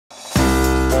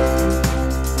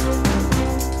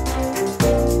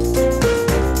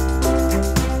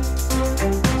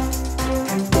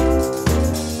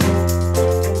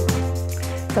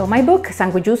my book,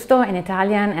 Sangue Giusto in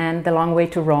Italian and The Long Way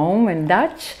to Rome in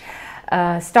Dutch,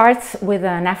 starts with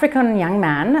an African young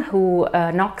man who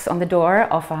knocks on the door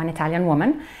of an Italian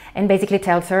woman and basically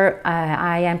tells her,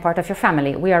 I am part of your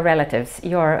family, we are relatives,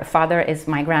 your father is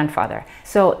my grandfather.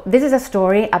 So this is a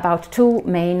story about two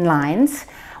main lines.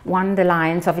 One, the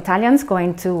lines of Italians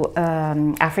going to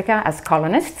Africa as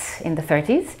colonists in the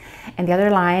 30s, and the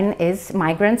other line is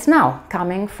migrants now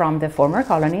coming from the former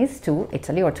colonies to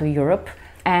Italy or to Europe.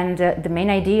 And the main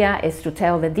idea is to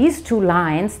tell that these two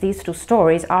lines, these two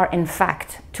stories, are in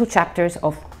fact two chapters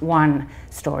of one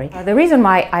story. The reason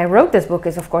why I wrote this book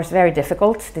is of course very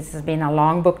difficult. This has been a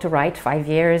long book to write, 5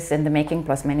 years in the making,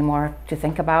 plus many more to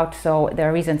think about, so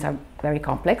the reasons are very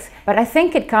complex. But I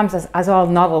think it comes, as all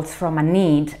novels, from a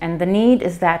need, and the need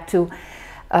is that to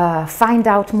find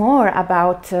out more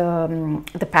about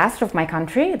the past of my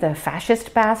country, the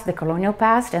fascist past, the colonial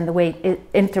past, and the way it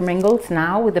intermingles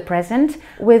now with the present,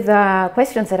 with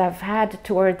questions that I've had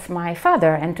towards my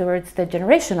father and towards the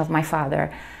generation of my father.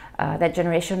 That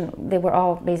generation, they were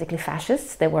all basically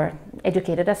fascists. They were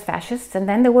educated as fascists, and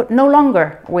then they were no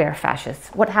longer were fascists.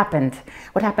 What happened?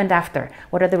 What happened after?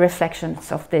 What are the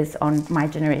reflections of this on my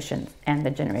generation and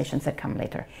the generations that come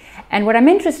later? And what I'm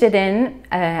interested in,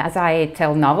 as I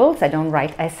tell novels, I don't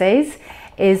write essays,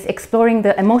 is exploring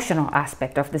the emotional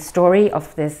aspect of the story,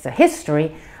 of this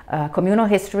history, communal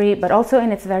history, but also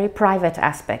in its very private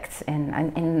aspects,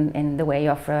 in the way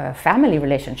of family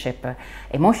relationship,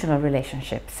 emotional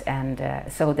relationships, and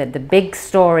so that the big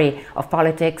story of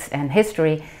politics and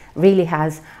history really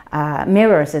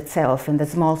mirrors itself in the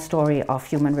small story of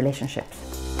human relationships.